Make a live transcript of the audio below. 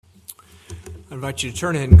I invite you to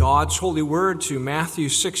turn in God's holy word to Matthew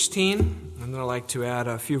 16, and then I'd like to add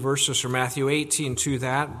a few verses from Matthew 18 to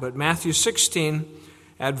that, but Matthew 16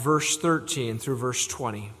 at verse 13 through verse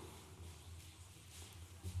 20.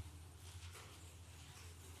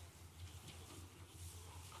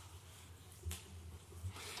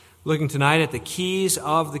 Looking tonight at the keys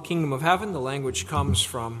of the kingdom of heaven, the language comes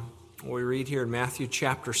from what we read here in Matthew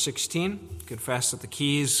chapter 16. Confess that the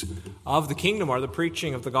keys of the kingdom are the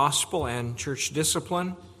preaching of the gospel and church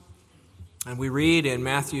discipline. And we read in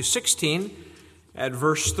Matthew 16 at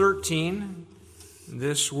verse 13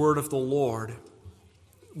 this word of the Lord.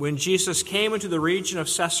 When Jesus came into the region of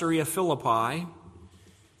Caesarea Philippi,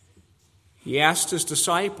 he asked his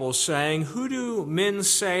disciples, saying, "Who do men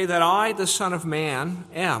say that I, the Son of Man,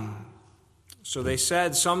 am?" So they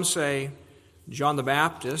said, "Some say John the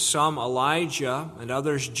Baptist, some Elijah, and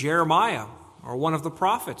others Jeremiah, or one of the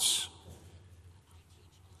prophets."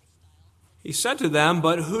 He said to them,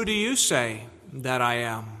 "But who do you say that I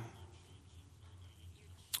am?"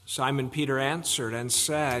 Simon Peter answered and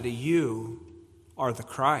said, "You are the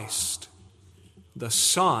Christ, the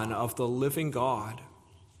Son of the living God."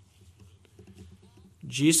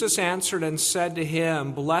 Jesus answered and said to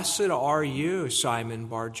him, "Blessed are you, Simon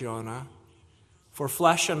Bar-Jonah, for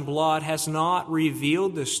flesh and blood has not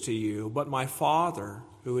revealed this to you, but my Father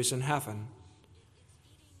who is in heaven.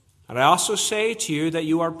 And I also say to you that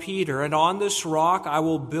you are Peter, and on this rock I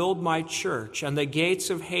will build my church, and the gates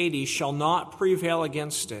of Hades shall not prevail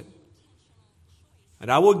against it.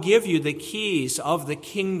 And I will give you the keys of the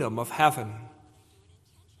kingdom of heaven.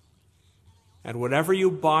 And whatever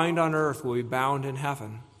you bind on earth will be bound in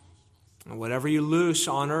heaven, and whatever you loose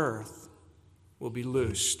on earth will be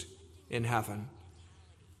loosed in heaven."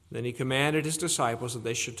 Then he commanded his disciples that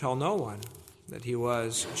they should tell no one that he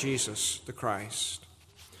was Jesus the Christ.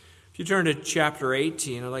 If you turn to chapter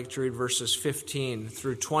 18, I'd like to read verses 15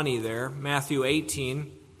 through 20 there. Matthew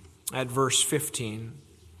 18 at verse 15.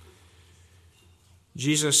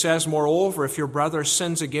 Jesus says, "Moreover, if your brother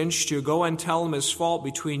sins against you, go and tell him his fault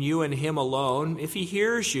between you and him alone. If he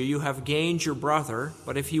hears you, you have gained your brother.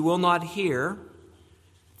 But if he will not hear,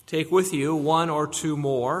 take with you one or two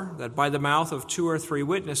more, that by the mouth of two or three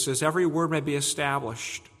witnesses every word may be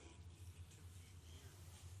established.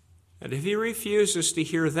 And if he refuses to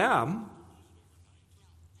hear them,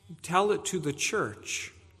 tell it to the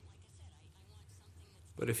church.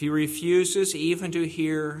 But if he refuses even to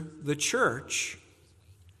hear the church,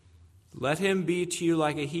 let him be to you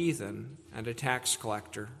like a heathen and a tax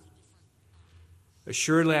collector.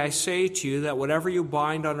 Assuredly I say to you that whatever you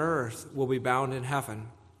bind on earth will be bound in heaven,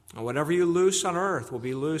 and whatever you loose on earth will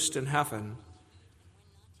be loosed in heaven.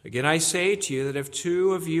 Again I say to you that if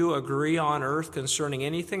two of you agree on earth concerning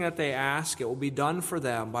anything that they ask, it will be done for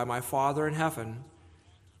them by my Father in heaven.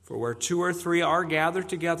 For where two or three are gathered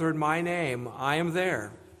together in my name, I am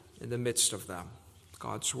there in the midst of them."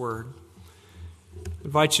 God's Word. I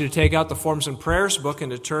invite you to take out the Forms and Prayers book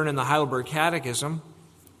and to turn in the Heidelberg Catechism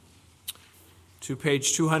to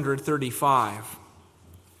page 235.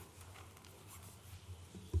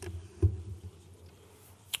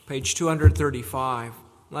 Page 235.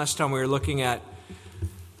 Last time we were looking at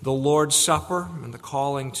the Lord's Supper and the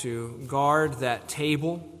calling to guard that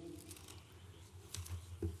table.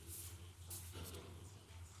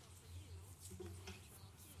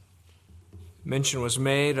 Mention was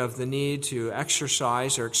made of the need to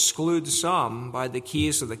exercise or exclude some by the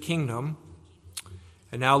keys of the kingdom.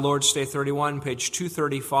 And now Lord's Day 31, page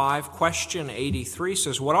 235, question 83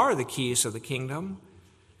 says, "What are the keys of the kingdom?"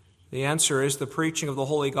 The answer is the preaching of the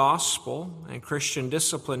Holy Gospel and Christian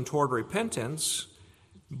discipline toward repentance.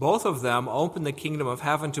 Both of them open the kingdom of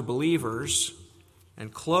heaven to believers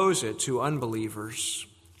and close it to unbelievers.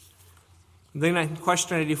 Then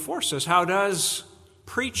question 84 says, how does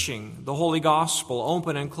preaching the Holy Gospel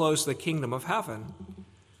open and close the kingdom of heaven?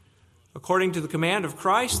 According to the command of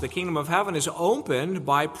Christ, the kingdom of heaven is opened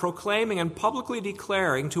by proclaiming and publicly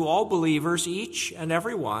declaring to all believers, each and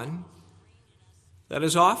every one, that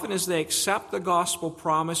as often as they accept the gospel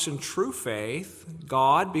promise in true faith,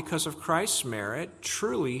 God, because of Christ's merit,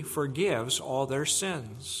 truly forgives all their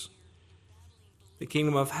sins. The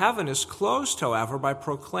kingdom of heaven is closed, however, by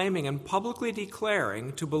proclaiming and publicly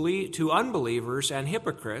declaring to unbelievers and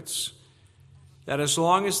hypocrites that as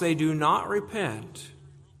long as they do not repent,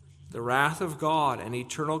 the wrath of God and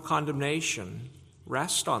eternal condemnation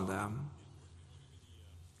rest on them.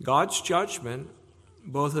 God's judgment,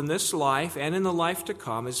 both in this life and in the life to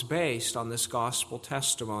come, is based on this gospel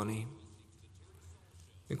testimony.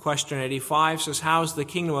 And question 85 says, how is the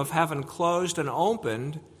kingdom of heaven closed and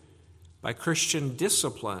opened? By Christian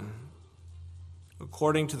discipline.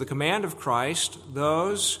 according to the command of Christ,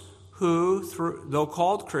 those who, though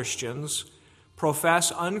called Christians,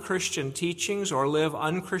 profess unchristian teachings or live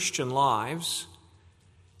unchristian lives,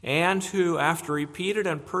 and who, after repeated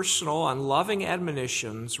and personal and loving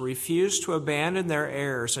admonitions, refuse to abandon their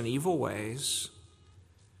errors and evil ways,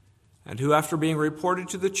 and who, after being reported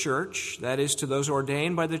to the church, that is, to those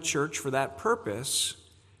ordained by the church for that purpose,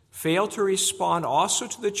 fail to respond also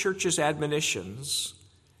to the church's admonitions,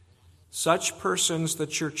 such persons the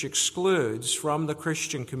church excludes from the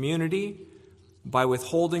Christian community by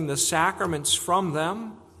withholding the sacraments from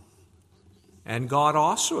them, and God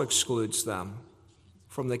also excludes them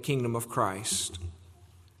from the kingdom of Christ.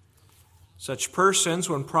 Such persons,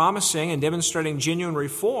 when promising and demonstrating genuine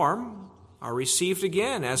reform, are received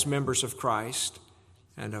again as members of Christ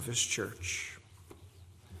and of His church.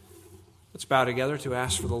 Let's bow together to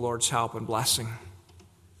ask for the Lord's help and blessing.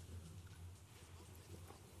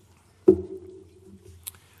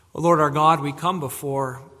 O Lord our God, we come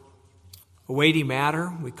before a weighty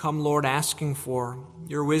matter. We come, Lord, asking for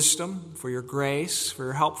your wisdom, for your grace, for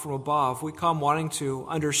your help from above. We come wanting to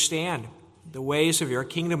understand the ways of your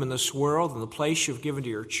kingdom in this world and the place you've given to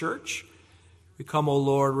your church. We come, O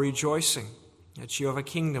Lord, rejoicing that you have a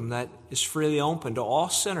kingdom that is freely open to all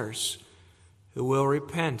sinners who will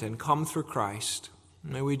repent and come through Christ.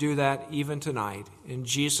 May we do that even tonight. In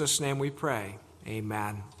Jesus' name we pray.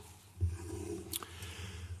 Amen.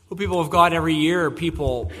 Well, people of God, every year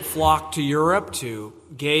people flock to Europe to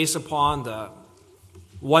gaze upon the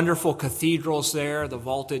wonderful cathedrals there, the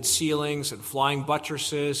vaulted ceilings and flying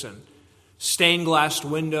buttresses and stained glass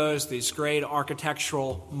windows, these great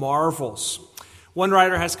architectural marvels. One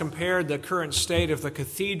writer has compared the current state of the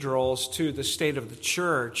cathedrals to the state of the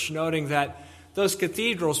church, noting that those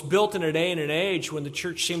cathedrals built in a day and an age when the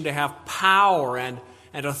church seemed to have power and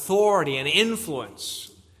authority and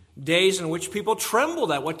influence, days in which people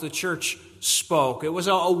trembled at what the church spoke. It was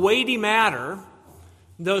a weighty matter.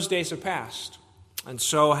 Those days have passed, and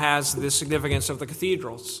so has the significance of the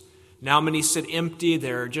cathedrals. Now many sit empty.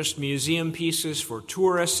 They're just museum pieces for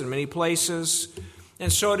tourists in many places.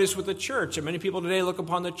 And so it is with the church. And many people today look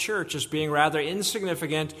upon the church as being rather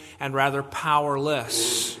insignificant and rather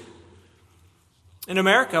powerless. In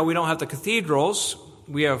America, we don't have the cathedrals.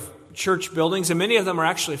 We have church buildings, and many of them are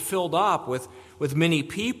actually filled up with many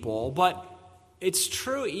people. But it's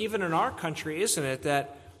true even in our country, isn't it,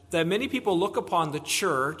 that many people look upon the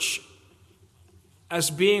church as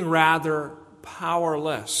being rather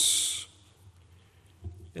powerless.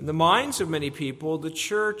 In the minds of many people, the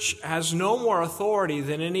church has no more authority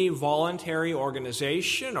than any voluntary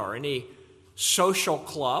organization or any social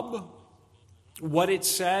club. What it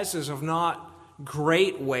says is of not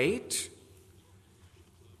great weight.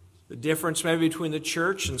 The difference maybe between the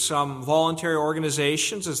church and some voluntary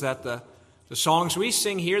organizations is that the songs we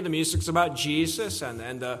sing here, the music's about Jesus,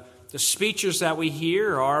 and the speeches that we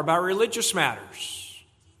hear are about religious matters.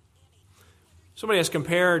 Somebody has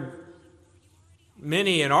compared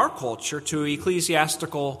many in our culture to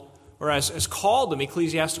ecclesiastical, or as called them,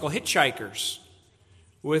 ecclesiastical hitchhikers.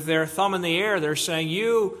 With their thumb in the air, they're saying,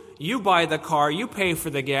 you buy the car, you pay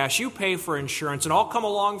for the gas, you pay for insurance, and I'll come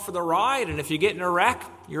along for the ride, and if you get in a wreck,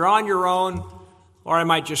 you're on your own, or I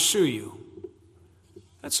might just sue you.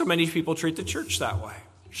 That's so many people treat the church that way.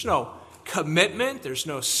 There's no commitment, there's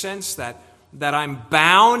no sense that I'm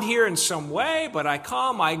bound here in some way, but I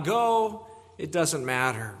come, I go, it doesn't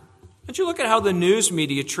matter. Don't you look at how the news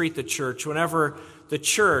media treat the church whenever the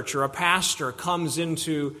church or a pastor comes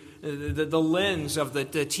into the lens of the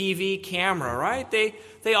TV camera, right?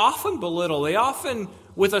 They often belittle. They often,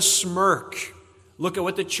 with a smirk, look at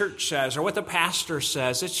what the church says or what the pastor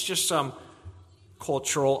says. It's just some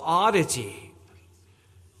cultural oddity.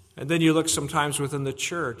 And then you look sometimes within the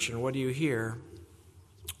church, and what do you hear?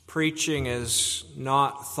 Preaching is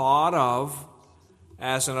not thought of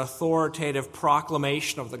as an authoritative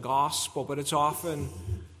proclamation of the gospel, but it's often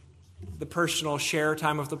the personal share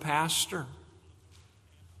time of the pastor.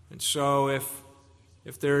 And so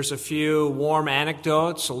if there's a few warm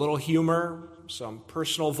anecdotes, a little humor, some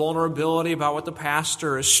personal vulnerability about what the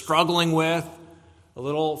pastor is struggling with, a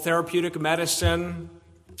little therapeutic medicine,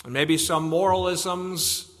 and maybe some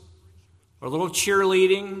moralisms, or a little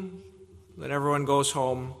cheerleading, then everyone goes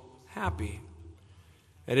home happy.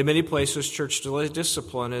 And in many places, church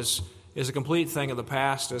discipline is a complete thing of the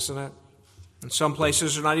past, isn't it? In some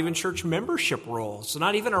places, there are not even church membership rolls. There's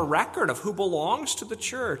not even a record of who belongs to the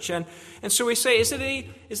church. And so we say, is it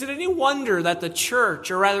any wonder that the church,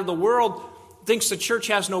 or rather the world, thinks the church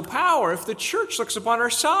has no power if the church looks upon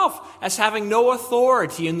herself as having no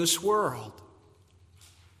authority in this world?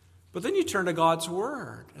 But then you turn to God's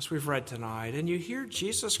Word, as we've read tonight, and you hear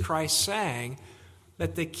Jesus Christ saying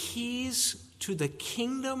that the keys to the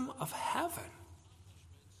kingdom of heaven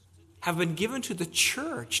have been given to the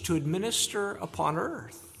church to administer upon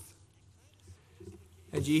earth.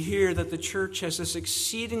 And you hear that the church has this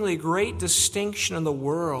exceedingly great distinction in the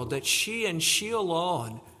world, that she and she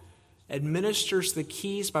alone administers the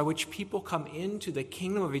keys by which people come into the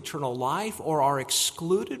kingdom of eternal life or are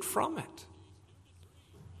excluded from it.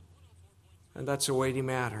 And that's a weighty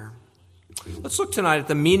matter. Let's look tonight at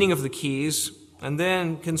the meaning of the keys and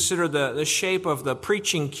then consider the shape of the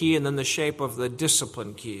preaching key and then the shape of the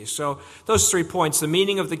discipline key. So those 3 points, the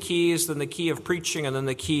meaning of the keys, then the key of preaching, and then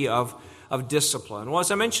the key of discipline. Well,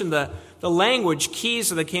 as I mentioned, the language,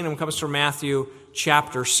 keys of the kingdom, comes from Matthew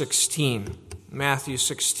chapter 16. Matthew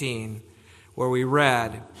 16, where we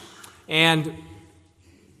read. And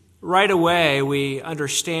right away, we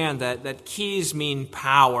understand that keys mean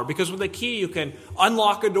power. Because with a key, you can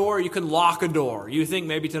unlock a door, you can lock a door. You think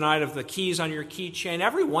maybe tonight of the keys on your keychain.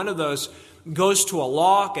 Every one of those goes to a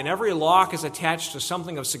lock, and every lock is attached to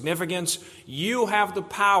something of significance. You have the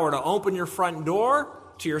power to open your front door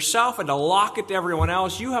to yourself and to lock it to everyone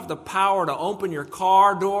else. You have the power to open your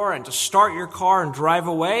car door and to start your car and drive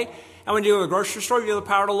away. And when you go to the grocery store, you have the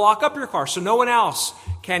power to lock up your car so no one else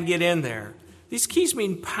can get in there. These keys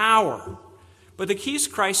mean power. But the keys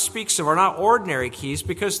Christ speaks of are not ordinary keys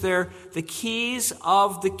because they're the keys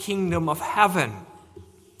of the kingdom of heaven.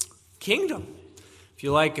 Kingdom. If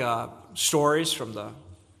you like stories from the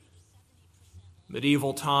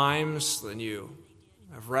medieval times, then you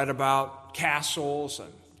have read about castles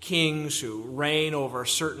and kings who reign over a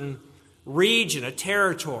certain region, a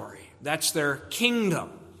territory. That's their kingdom.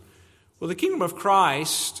 Well, the kingdom of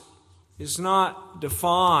Christ is not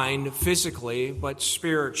defined physically, but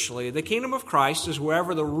spiritually. The kingdom of Christ is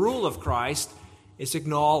wherever the rule of Christ is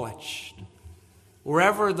acknowledged.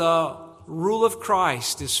 Wherever the rule of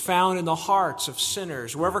Christ is found in the hearts of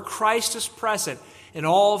sinners, wherever Christ is present in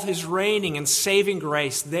all of his reigning and saving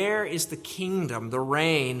grace, there is the kingdom, the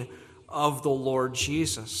reign of the Lord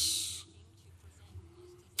Jesus.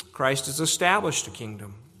 Christ has established a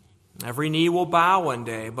kingdom. Every knee will bow one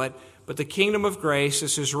day, but the kingdom of grace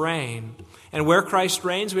is his reign. And where Christ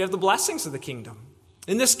reigns, we have the blessings of the kingdom.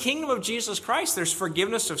 In this kingdom of Jesus Christ, there's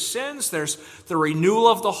forgiveness of sins, there's the renewal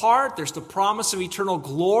of the heart, there's the promise of eternal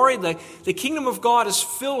glory. The kingdom of God is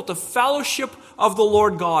filled with the fellowship of the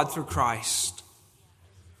Lord God through Christ.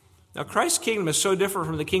 Now, Christ's kingdom is so different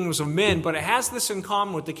from the kingdoms of men, but it has this in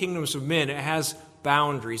common with the kingdoms of men. It has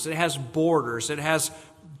boundaries, it has borders, it has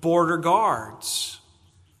border guards.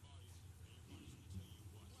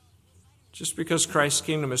 Just because Christ's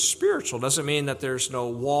kingdom is spiritual doesn't mean that there's no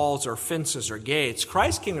walls or fences or gates.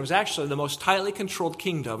 Christ's kingdom is actually the most tightly controlled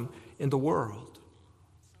kingdom in the world.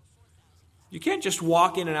 You can't just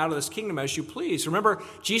walk in and out of this kingdom as you please. Remember,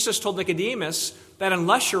 Jesus told Nicodemus that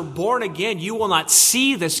unless you're born again, you will not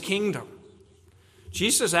see this kingdom.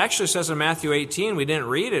 Jesus actually says in Matthew 18, we didn't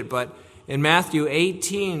read it, but in Matthew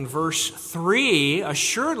 18, verse 3,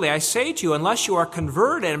 assuredly I say to you, unless you are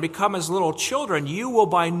converted and become as little children, you will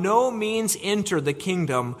by no means enter the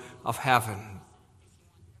kingdom of heaven.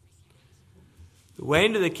 The way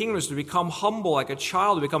into the kingdom is to become humble like a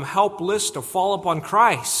child, to become helpless, to fall upon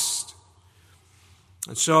Christ.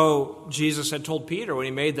 And so Jesus had told Peter when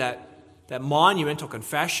he made that monumental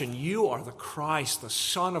confession, you are the Christ, the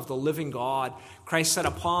Son of the living God. Christ said,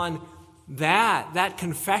 upon that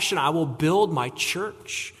confession, I will build my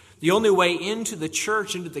church. The only way into the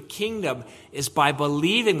church, into the kingdom, is by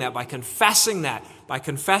believing that, by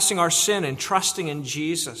confessing our sin and trusting in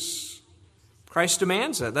Jesus. Christ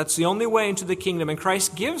demands that. That's the only way into the kingdom, and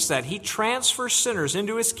Christ gives that. He transfers sinners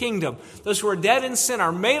into his kingdom. Those who are dead in sin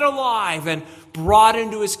are made alive and brought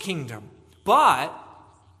into his kingdom. But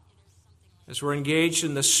as we're engaged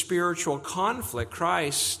in the spiritual conflict,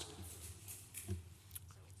 Christ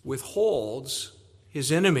withholds his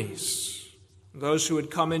enemies. Those who would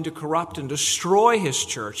come in to corrupt and destroy his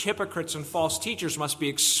church. Hypocrites and false teachers must be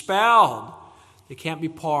expelled. They can't be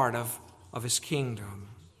part of his kingdom.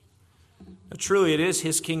 Now, truly, it is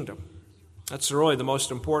his kingdom. That's really the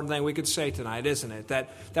most important thing we could say tonight, isn't it? That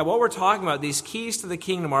what we're talking about, these keys to the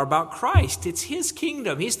kingdom, are about Christ. It's his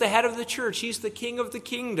kingdom. He's the head of the church. He's the king of the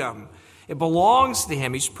kingdom. It belongs to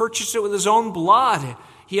him. He's purchased it with his own blood.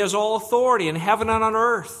 He has all authority in heaven and on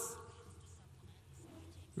earth.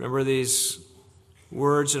 Remember these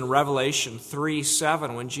words in Revelation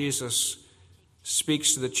 3:7 when Jesus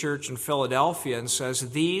speaks to the church in Philadelphia and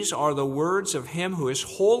says, these are the words of him who is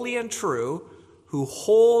holy and true, who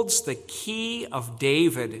holds the key of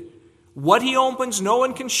David. What he opens, no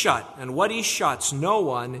one can shut, and what he shuts, no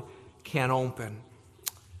one can open.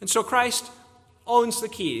 And so Christ owns the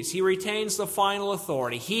keys. He retains the final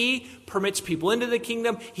authority. He permits people into the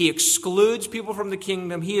kingdom. He excludes people from the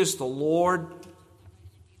kingdom. He is the Lord.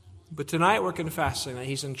 But tonight we're confessing that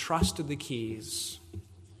He's entrusted the keys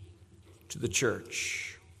to the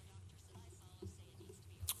church.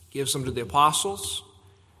 Gives them to the apostles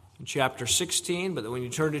in chapter 16, but when you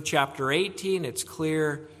turn to chapter 18, it's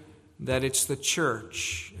clear that it's the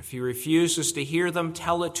church. If He refuses to hear them,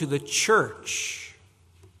 tell it to the church.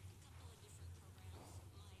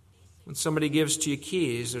 When somebody gives to you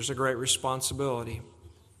keys, there's a great responsibility.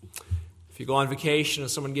 If you go on vacation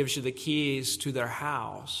and someone gives you the keys to their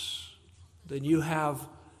house, then you have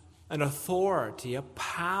an authority, a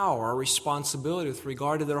power, a responsibility with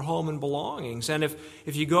regard to their home and belongings. And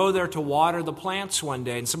if you go there to water the plants one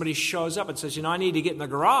day and somebody shows up and says, I need to get in the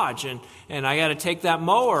garage and I got to take that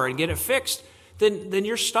mower and get it fixed, then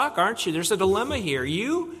you're stuck, aren't you? There's a dilemma here.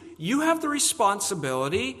 You have the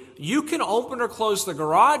responsibility. You can open or close the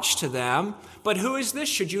garage to them, but who is this?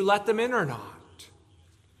 Should you let them in or not?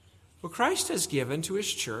 Well, Christ has given to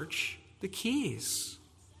His church the keys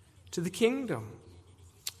to the kingdom.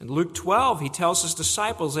 In Luke 12, He tells His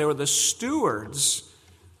disciples they were the stewards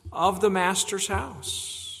of the Master's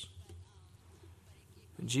house.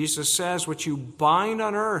 And Jesus says, what you bind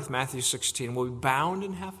on earth, Matthew 16, will be bound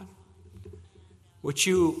in heaven. What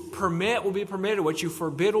you permit will be permitted. What you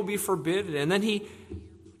forbid will be forbidden. And then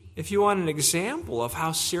if you want an example of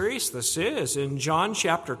how serious this is, in John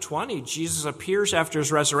chapter 20, Jesus appears after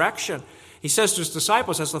His resurrection. He says to His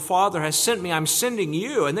disciples, as the Father has sent me, I'm sending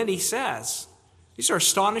you. And then He says, these are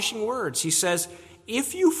astonishing words. He says,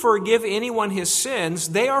 if you forgive anyone his sins,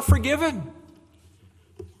 they are forgiven.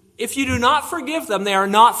 If you do not forgive them, they are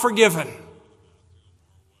not forgiven.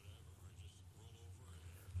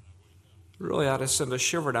 Really ought to send a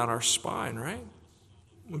shiver down our spine, right?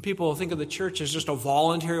 When people think of the church as just a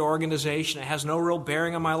voluntary organization, it has no real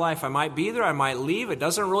bearing on my life. I might be there, I might leave, it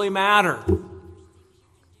doesn't really matter.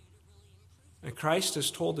 And Christ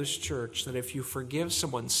has told His church that if you forgive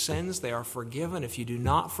someone's sins, they are forgiven. If you do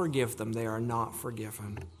not forgive them, they are not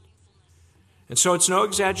forgiven. And so it's no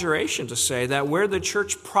exaggeration to say that where the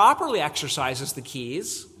church properly exercises the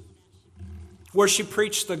keys, where she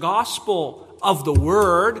preaches the gospel of the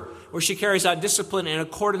Word, where she carries out discipline in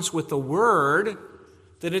accordance with the Word,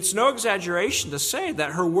 that it's no exaggeration to say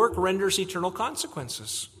that her work renders eternal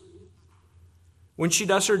consequences. When she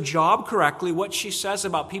does her job correctly, what she says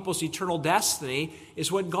about people's eternal destiny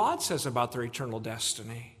is what God says about their eternal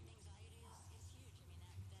destiny.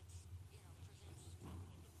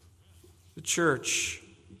 The church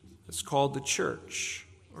is called the church,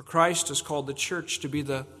 or Christ is called the church to be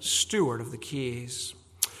the steward of the keys.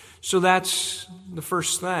 So that's the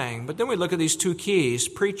first thing. But then we look at these two keys,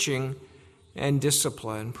 preaching and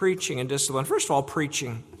discipline. Preaching and discipline. First of all,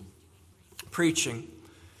 preaching. Preaching.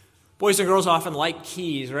 Boys and girls often like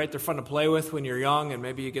keys, right? They're fun to play with when you're young, and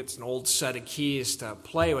maybe you get an old set of keys to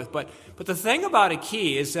play with. But the thing about a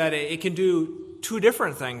key is that it can do two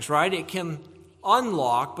different things, right? It can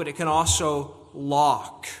unlock, but it can also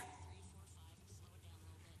lock.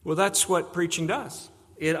 Well, that's what preaching does.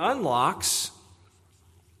 It unlocks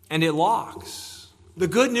and it locks. The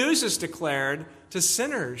good news is declared to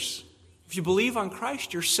sinners. If you believe on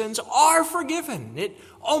Christ, your sins are forgiven. It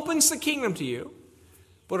opens the kingdom to you.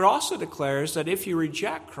 But it also declares that if you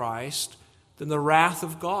reject Christ, then the wrath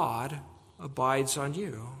of God abides on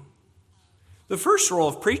you. The first role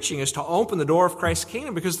of preaching is to open the door of Christ's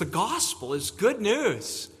kingdom because the gospel is good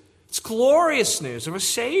news. It's glorious news of a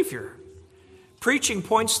Savior. Preaching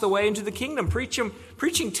points the way into the kingdom.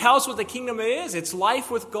 Preaching tells what the kingdom is. It's life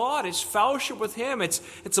with God. It's fellowship with Him. It's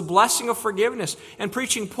a blessing of forgiveness. And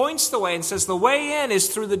preaching points the way and says the way in is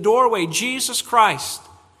through the doorway, Jesus Christ.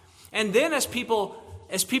 And then as people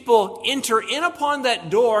enter in upon that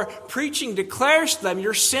door, preaching declares to them,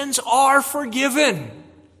 your sins are forgiven.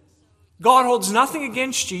 God holds nothing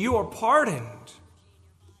against you. You are pardoned.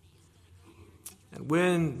 And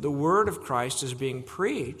when the word of Christ is being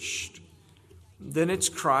preached, then it's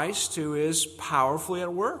Christ who is powerfully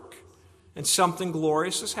at work, and something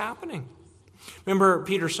glorious is happening. Remember,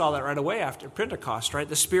 Peter saw that right away after Pentecost, right?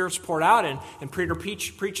 The Spirit's poured out, and Peter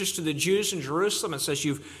preaches to the Jews in Jerusalem and says,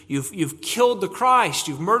 you've killed the Christ,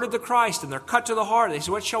 you've murdered the Christ, and they're cut to the heart. They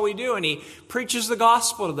say, what shall we do? And he preaches the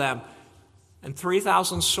gospel to them, and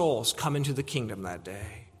 3,000 souls come into the kingdom that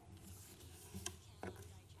day.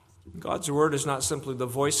 God's word is not simply the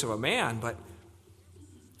voice of a man, but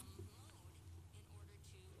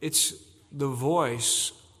it's the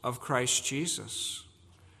voice of Christ Jesus.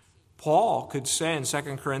 Paul could say in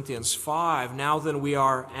 2 Corinthians 5, "Now then we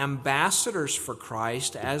are ambassadors for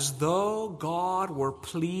Christ, as though God were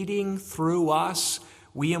pleading through us.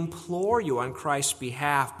 We implore you on Christ's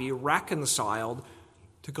behalf, be reconciled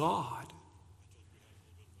to God."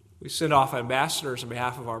 We send off ambassadors on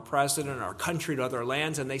behalf of our president, our country, to other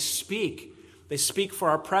lands, and they speak. They speak for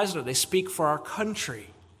our president. They speak for our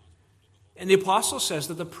country. And the apostle says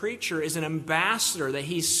that the preacher is an ambassador, that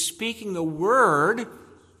he's speaking the word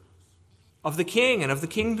of the king and of the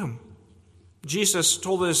kingdom. Jesus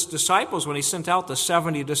told his disciples when he sent out the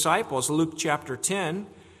 70 disciples, Luke chapter 10,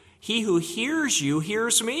 "He who hears you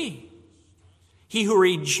hears me. He who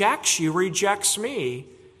rejects you rejects me.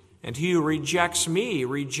 And he who rejects me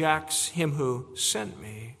rejects him who sent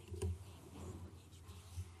me."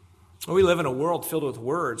 We live in a world filled with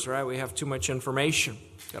words, right? We have too much information.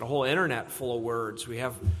 We've got a whole internet full of words. We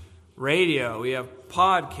have radio, we have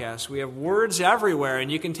podcasts, we have words everywhere,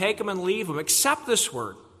 and you can take them and leave them, except this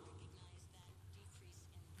word.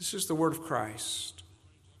 This is the word of Christ.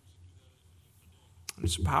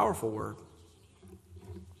 It's a powerful word.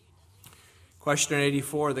 Question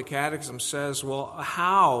 84 of the Catechism says, well,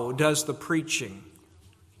 how does the preaching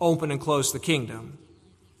open and close the kingdom?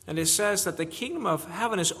 And it says that the kingdom of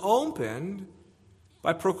heaven is opened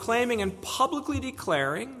by proclaiming and publicly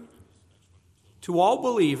declaring to all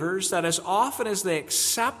believers that as often as they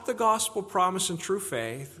accept the gospel promise in true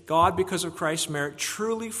faith, God, because of Christ's merit,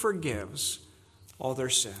 truly forgives all their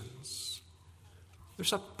sins.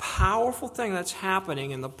 There's a powerful thing that's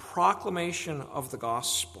happening in the proclamation of the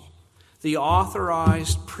gospel, the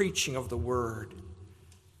authorized preaching of the word.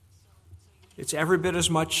 It's every bit as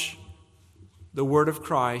much the word of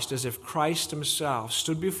Christ as if Christ himself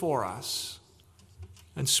stood before us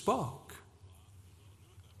and spoke.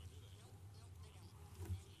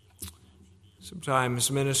 Sometimes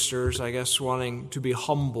ministers, I guess, wanting to be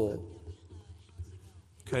humble,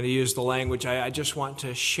 kind of use the language, I just want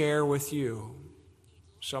to share with you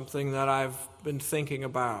something that I've been thinking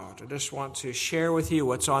about. I just want to share with you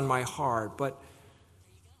what's on my heart. But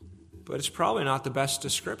it's probably not the best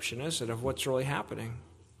description, is it, of what's really happening?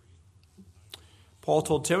 Paul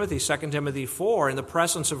told Timothy, 2 Timothy 4, "In the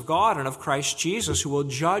presence of God and of Christ Jesus, who will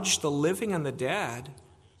judge the living and the dead,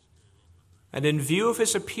 and in view of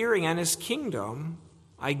his appearing and his kingdom,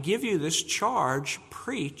 I give you this charge,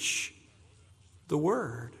 preach the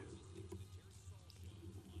word."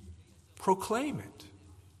 Proclaim it.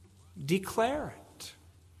 Declare it.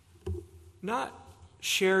 Not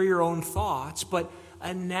share your own thoughts, but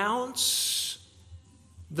announce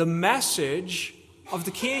the message of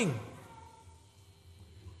the King.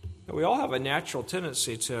 Now, we all have a natural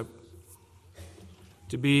tendency to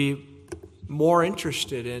be more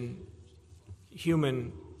interested in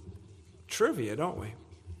human trivia, don't we?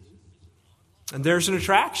 And there's an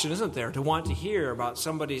attraction, isn't there, to want to hear about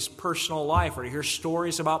somebody's personal life or to hear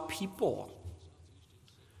stories about people.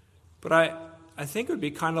 But I think it would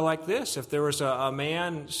be kind of like this. If there was a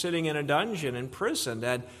man sitting in a dungeon in prison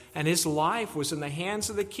and his life was in the hands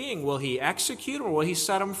of the king, will he execute him or will he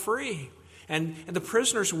set him free? And the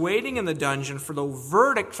prisoner's waiting in the dungeon for the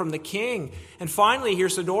verdict from the king. And finally,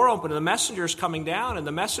 here's the door open, and the messenger is coming down, and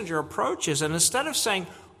the messenger approaches. And instead of saying,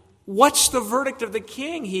 "What's the verdict of the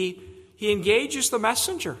king?" he engages the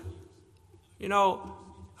messenger. "You know,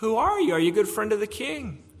 who are you? Are you a good friend of the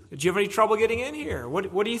king? Did you have any trouble getting in here?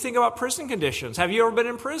 What do you think about prison conditions? Have you ever been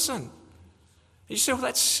in prison?" And you say, "Well,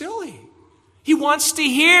 that's silly." He wants to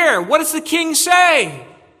hear, what does the king say?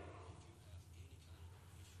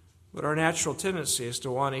 But our natural tendency is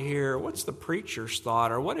to want to hear, what's the preacher's thought,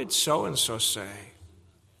 or what did so-and-so say?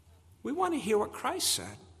 We want to hear what Christ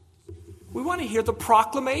said. We want to hear the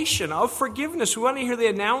proclamation of forgiveness. We want to hear the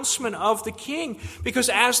announcement of the King. Because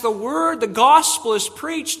as the word, the gospel is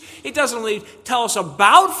preached, it doesn't only tell us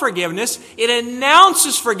about forgiveness, it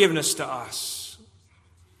announces forgiveness to us.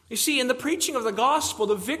 You see, in the preaching of the gospel,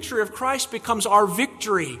 the victory of Christ becomes our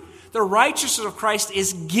victory. The righteousness of Christ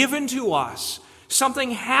is given to us.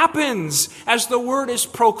 Something happens as the word is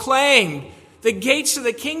proclaimed. The gates of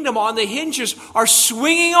the kingdom on the hinges are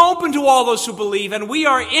swinging open to all those who believe, and we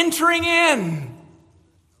are entering in.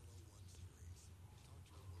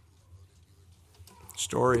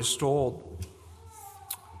 Story is told.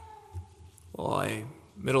 Well, a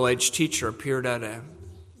middle-aged teacher appeared at a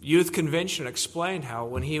youth convention and explained how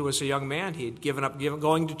when he was a young man, he had given up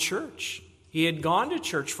going to church. He had gone to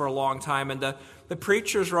church for a long time, and the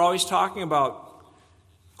preachers were always talking about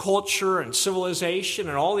culture and civilization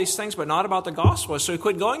and all these things, but not about the gospel. So he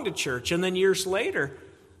quit going to church. And then years later,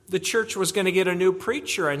 the church was going to get a new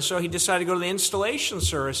preacher, and so he decided to go to the installation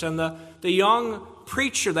service. And the young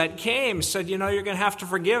preacher that came said, you're going to have to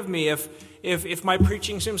forgive me if my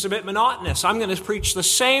preaching seems a bit monotonous. I'm going to preach the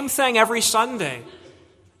same thing every Sunday.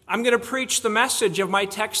 I'm going to preach the message of my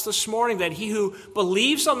text this morning, that he who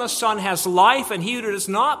believes on the Son has life, and he who does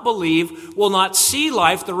not believe will not see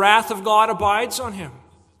life. The wrath of God abides on him.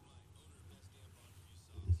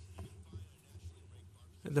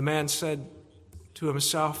 And the man said to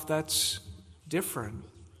himself, that's different.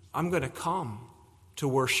 I'm going to come to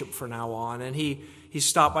worship from now on. And he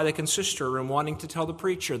stopped by the consistory room wanting to tell the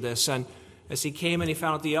preacher this. And as he came and he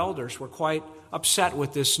found out the elders were quite upset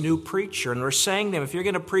with this new preacher. And were saying to him, if you're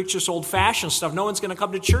going to preach this old-fashioned stuff, no one's going to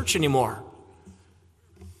come to church anymore.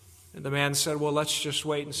 And the man said, well, let's just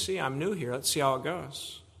wait and see. I'm new here. Let's see how it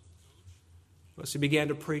goes. As he began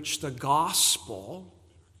to preach the gospel,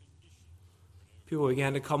 people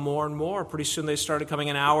began to come more and more. Pretty soon they started coming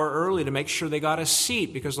an hour early to make sure they got a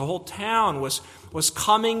seat, because the whole town was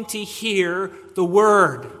coming to hear the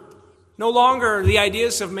word. No longer the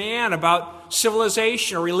ideas of man about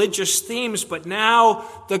civilization or religious themes, but now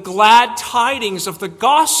the glad tidings of the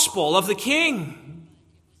gospel of the King.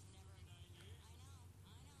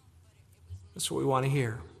 That's what we want to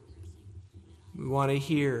hear. We want to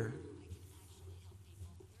hear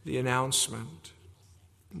the announcement.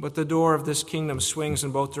 But the door of this kingdom swings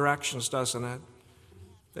in both directions, doesn't it?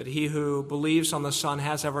 That he who believes on the Son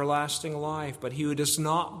has everlasting life, but he who does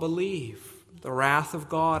not believe, the wrath of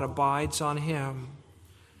God abides on him.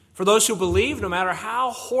 For those who believe, no matter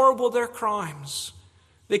how horrible their crimes,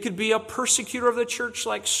 they could be a persecutor of the church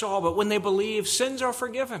like Saul, but when they believe, sins are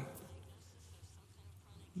forgiven.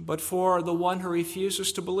 But for the one who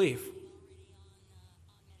refuses to believe,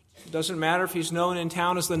 it doesn't matter if he's known in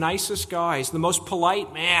town as the nicest guy, he's the most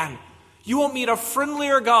polite man. You won't meet a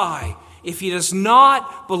friendlier guy. If he does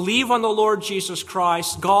not believe on the Lord Jesus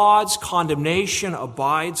Christ, God's condemnation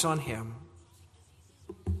abides on him.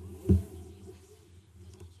 And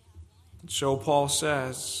so Paul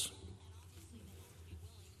says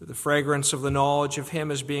that the fragrance of the knowledge of him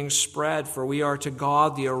is being spread, for we are to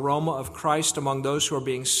God the aroma of Christ among those who are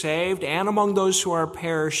being saved and among those who are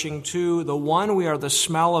perishing. To the one we are the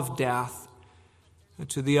smell of death, and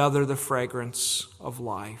to the other the fragrance of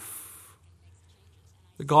life.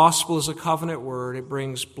 The gospel is a covenant word. It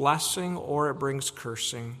brings blessing or it brings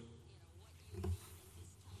cursing.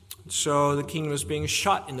 So the kingdom is being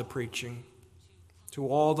shut in the preaching to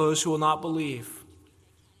all those who will not believe,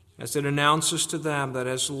 as it announces to them that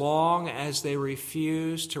as long as they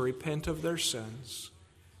refuse to repent of their sins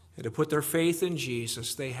and to put their faith in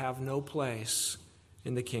Jesus, they have no place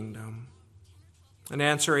in the kingdom. And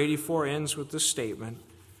answer 84 ends with this statement: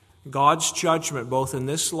 God's judgment, both in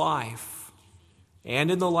this life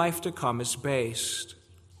and in the life to come, is based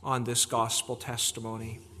on this gospel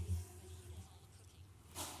testimony.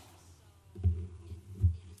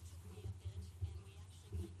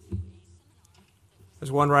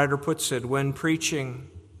 As one writer puts it, when preaching,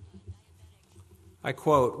 I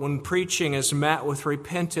quote, when preaching is met with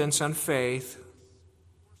repentance and faith,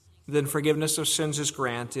 then forgiveness of sins is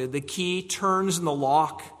granted. The key turns in the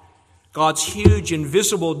lock. God's huge,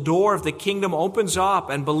 invisible door of the kingdom opens up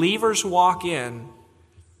and believers walk in.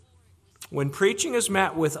 When preaching is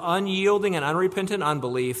met with unyielding and unrepentant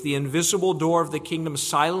unbelief, the invisible door of the kingdom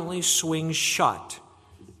silently swings shut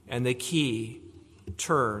and the key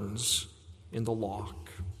turns in the lock.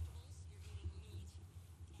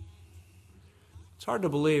 It's hard to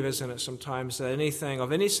believe, isn't it, sometimes, that anything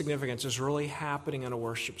of any significance is really happening in a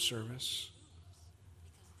worship service.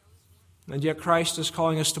 And yet Christ is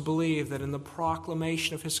calling us to believe that in the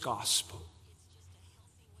proclamation of his gospel,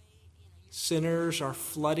 sinners are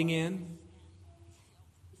flooding in,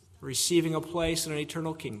 receiving a place in an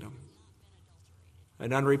eternal kingdom,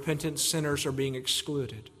 and unrepentant sinners are being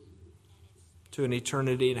excluded to an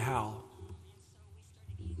eternity in hell.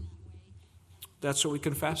 That's what we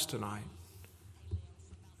confess tonight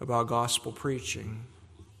about gospel preaching.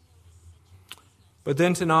 But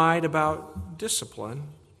then tonight about discipline.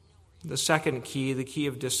 The second key, the key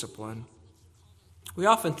of discipline. We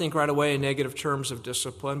often think right away in negative terms of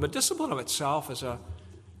discipline, but discipline of itself is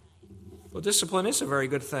discipline is a very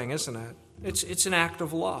good thing, isn't it? It's an act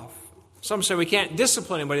of love. Some say we can't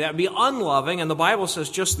discipline anybody. That would be unloving, and the Bible says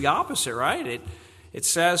just the opposite, right? It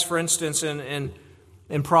says, for instance, in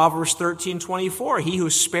Proverbs 13:24, he who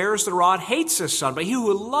spares the rod hates his son, but he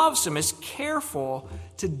who loves him is careful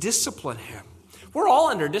to discipline him. We're all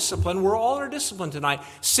under discipline. We're all under discipline tonight.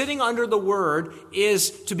 Sitting under the word is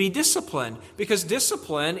to be disciplined, because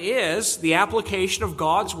discipline is the application of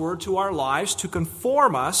God's word to our lives to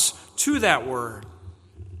conform us to that word.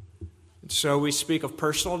 So we speak of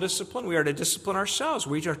personal discipline. We are to discipline ourselves.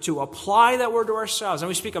 We are to apply that word to ourselves. And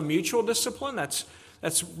we speak of mutual discipline. That's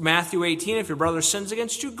Matthew 18. If your brother sins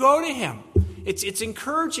against you, go to him. It's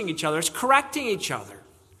encouraging each other. It's correcting each other.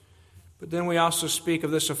 But then we also speak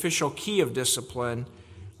of this official key of discipline,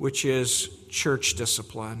 which is church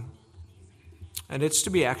discipline. And it's to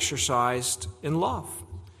be exercised in love.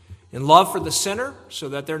 In love for the sinner, so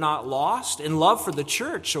that they're not lost. In love for the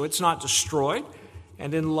church, so it's not destroyed.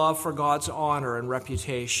 And in love for God's honor and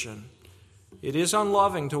reputation. It is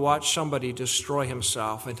unloving to watch somebody destroy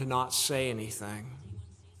himself and to not say anything.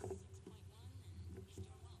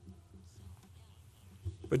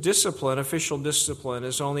 But discipline, official discipline,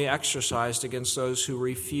 is only exercised against those who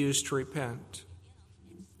refuse to repent.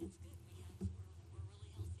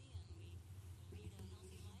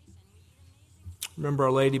 Remember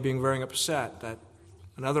a lady being very upset that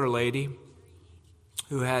another lady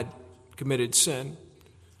who had committed sin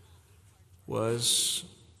was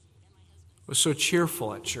so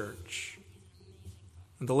cheerful at church.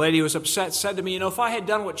 And the lady who was upset said to me, if I had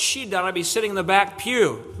done what she'd done, I'd be sitting in the back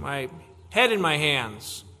pew, my head in my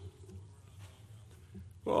hands.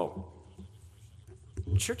 Well,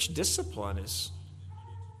 church discipline is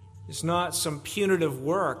not some punitive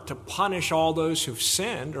work to punish all those who've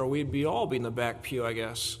sinned, or we'd all be in the back pew, I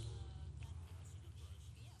guess.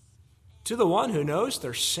 To the one who knows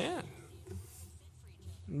their sin,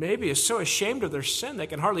 maybe is so ashamed of their sin they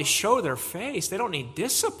can hardly show their face. They don't need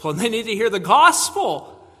discipline. They need to hear the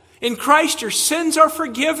gospel. In Christ your sins are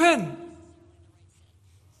forgiven.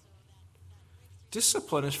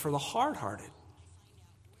 Discipline is for the hard-hearted,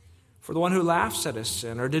 for the one who laughs at his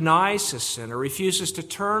sin or denies his sin or refuses to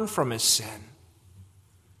turn from his sin.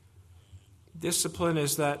 Discipline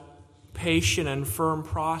is that patient and firm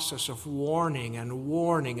process of warning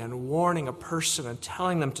a person and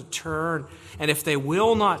telling them to turn. And if they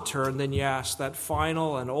will not turn, then yes, that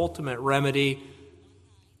final and ultimate remedy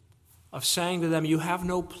of saying to them, you have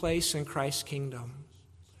no place in Christ's kingdom.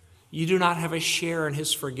 You do not have a share in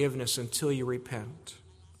his forgiveness until you repent.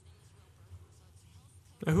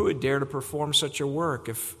 Now, who would dare to perform such a work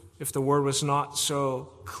if the word was not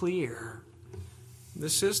so clear?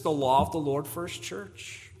 This is the law of the Lord for his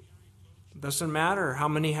church. It doesn't matter how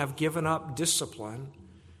many have given up discipline.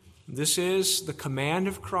 This is the command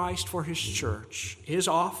of Christ for his church. His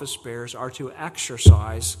office bearers are to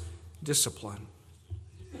exercise discipline.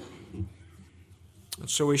 And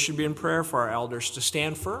so we should be in prayer for our elders to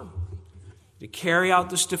stand firm, to carry out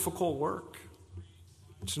this difficult work.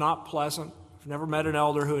 It's not pleasant. I've never met an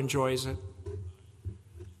elder who enjoys it.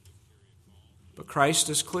 But Christ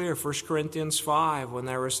is clear, 1 Corinthians 5, when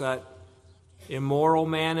there was that immoral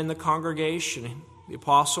man in the congregation. The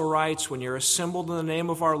apostle writes, when you're assembled in the name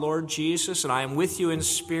of our Lord Jesus, and I am with you in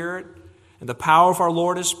spirit, and the power of our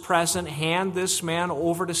Lord is present, hand this man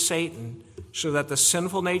over to Satan, so that the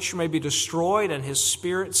sinful nature may be destroyed and his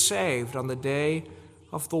spirit saved on the day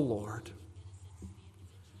of the Lord.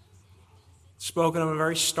 Spoken of in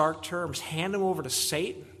very stark terms, hand him over to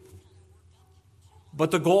Satan.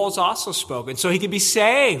 But the goal is also spoken, so he can be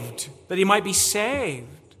saved, that he might be saved.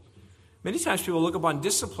 Many times people look upon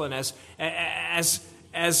discipline as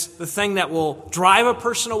the thing that will drive a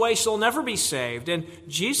person away so they'll never be saved. And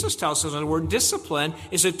Jesus tells us that the word discipline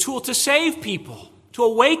is a tool to save people, to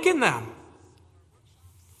awaken them.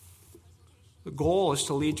 The goal is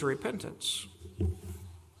to lead to repentance.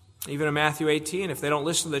 Even in Matthew 18, if they don't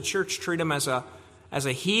listen to the church, treat them as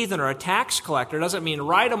a heathen or a tax collector. It doesn't mean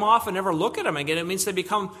write them off and never look at them again. It means they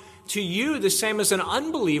become to you the same as an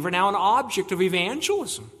unbeliever, now an object of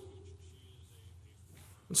evangelism.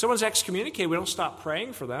 When someone's excommunicated, we don't stop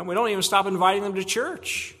praying for them. We don't even stop inviting them to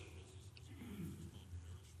church.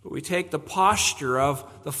 But we take the posture of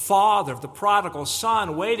the father, of the prodigal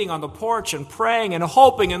son, waiting on the porch and praying and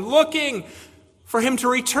hoping and looking for him to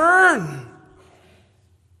return.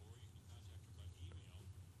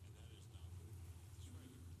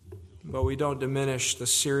 But we don't diminish the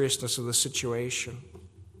seriousness of the situation,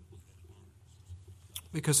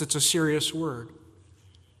 because it's a serious word.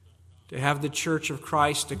 To have the church of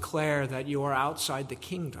Christ declare that you are outside the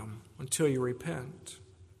kingdom until you repent.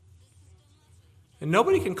 And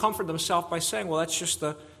nobody can comfort themselves by saying, well, that's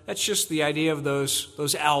just the idea of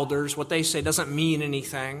those elders. What they say doesn't mean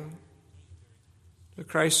anything. But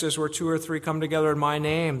Christ says, where two or three come together in my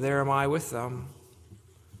name, there am I with them.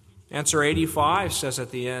 Answer 85 says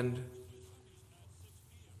at the end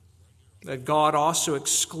that God also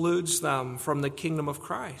excludes them from the kingdom of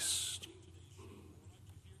Christ.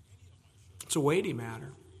 It's a weighty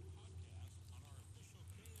matter.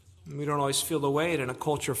 We don't always feel the weight in a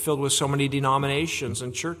culture filled with so many denominations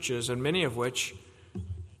and churches, and many of which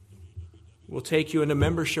will take you into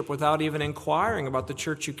membership without even inquiring about the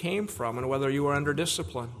church you came from and whether you were under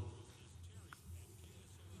discipline.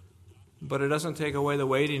 But it doesn't take away the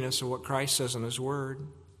weightiness of what Christ says in His Word.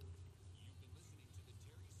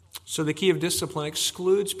 So the key of discipline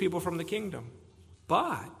excludes people from the kingdom.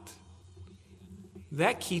 But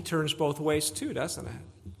that key turns both ways too, doesn't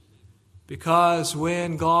it? Because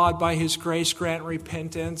when God, by His grace, grant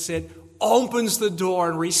repentance, it opens the door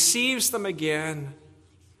and receives them again.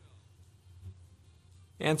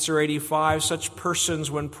 Answer 85, such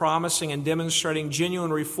persons, when promising and demonstrating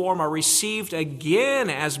genuine reform, are received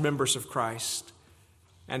again as members of Christ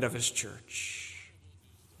and of His church.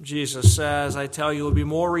 Jesus says, I tell you, there will be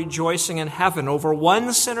more rejoicing in heaven over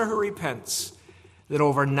one sinner who repents than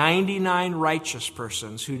over 99 righteous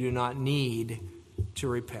persons who do not need to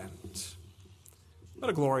repent.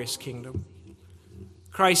 What a glorious kingdom.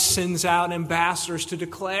 Christ sends out ambassadors to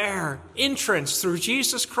declare entrance through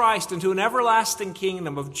Jesus Christ into an everlasting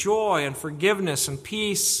kingdom of joy and forgiveness and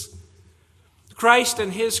peace. Christ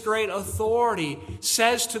in His great authority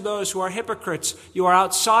says to those who are hypocrites, you are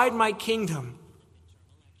outside my kingdom.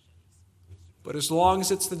 But as long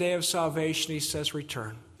as it's the day of salvation, He says,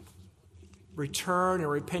 return. Return in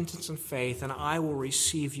repentance and faith, and I will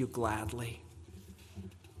receive you gladly.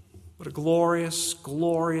 What a glorious,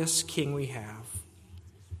 glorious King we have.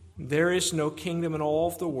 There is no kingdom in all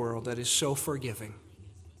of the world that is so forgiving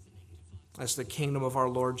as the kingdom of our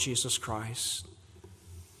Lord Jesus Christ.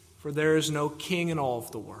 For there is no king in all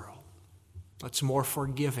of the world that's more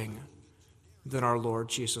forgiving than our Lord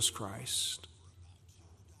Jesus Christ.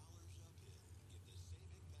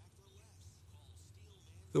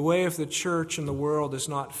 The way of the church in the world is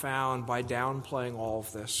not found by downplaying all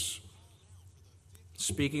of this.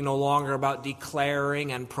 Speaking no longer about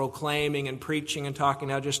declaring and proclaiming and preaching and talking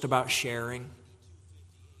now just about sharing.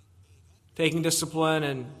 Taking discipline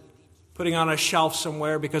and putting on a shelf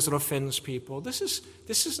somewhere because it offends people. This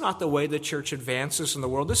is not the way the church advances in the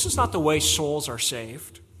world. This is not the way souls are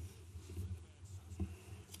saved.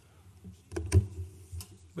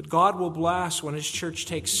 But God will bless when His church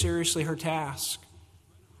takes seriously her task.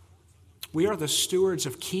 We are the stewards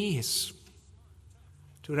of keys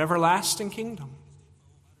to an everlasting kingdom.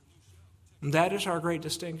 And that is our great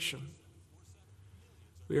distinction.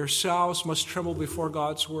 We ourselves must tremble before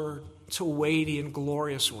God's word. It's a weighty and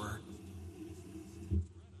glorious word.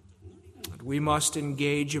 And we must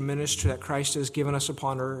engage in ministry that Christ has given us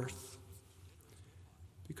upon earth.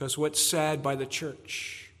 Because what's said by the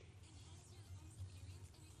church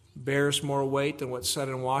bears more weight than what's said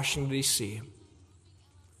in Washington, D.C.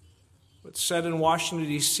 What's said in Washington,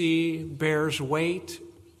 D.C. bears weight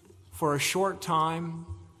for a short time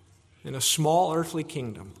in a small earthly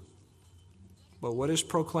kingdom. But what is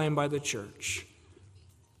proclaimed by the church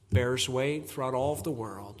bears weight throughout all of the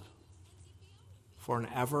world for an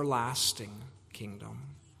everlasting kingdom.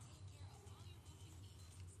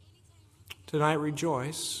 Tonight,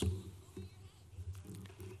 rejoice,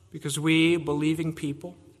 because we, believing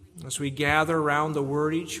people, as we gather around the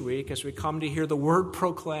Word each week, as we come to hear the Word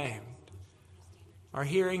proclaimed, are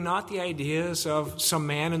hearing not the ideas of some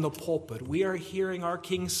man in the pulpit. We are hearing our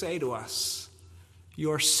King say to us,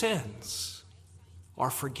 your sins are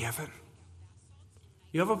forgiven.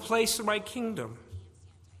 You have a place in my kingdom.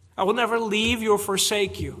 I will never leave you or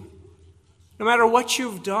forsake you. No matter what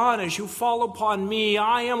you've done, as you fall upon me,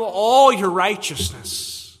 I am all your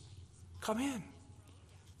righteousness. Come in.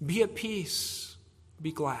 Be at peace.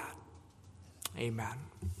 Be glad. Amen.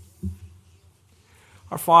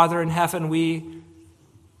 Our Father in heaven, we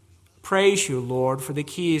praise you, Lord, for the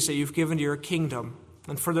keys that you've given to your kingdom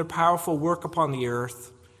and for their powerful work upon the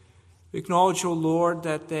earth. We acknowledge, O Lord,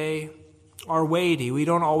 that they are weighty. We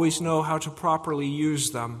don't always know how to properly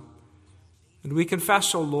use them. And we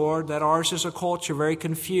confess, O Lord, that ours is a culture very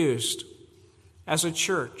confused as a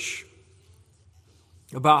church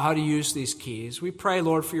about how to use these keys. We pray,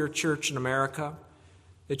 Lord, for your church in America,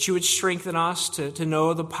 that you would strengthen us to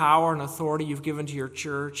know the power and authority you've given to your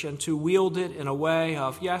church and to wield it in a way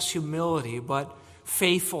of, yes, humility, but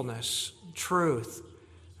faithfulness, truth,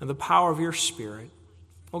 and the power of your Spirit.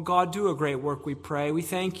 Oh God, do a great work, we pray. We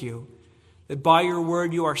thank you that by your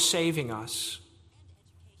word you are saving us.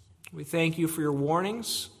 We thank you for your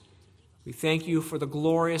warnings. We thank you for the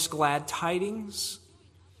glorious glad tidings.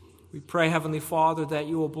 We pray, Heavenly Father, that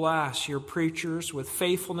you will bless your preachers with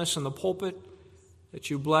faithfulness in the pulpit, that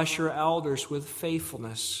you bless your elders with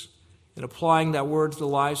faithfulness in applying that word to the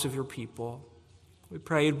lives of your people. We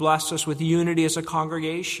pray you'd bless us with unity as a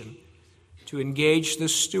congregation to engage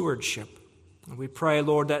this stewardship. And we pray,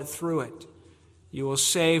 Lord, that through it you will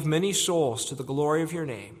save many souls to the glory of your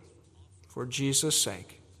name. For Jesus'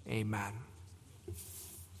 sake, amen.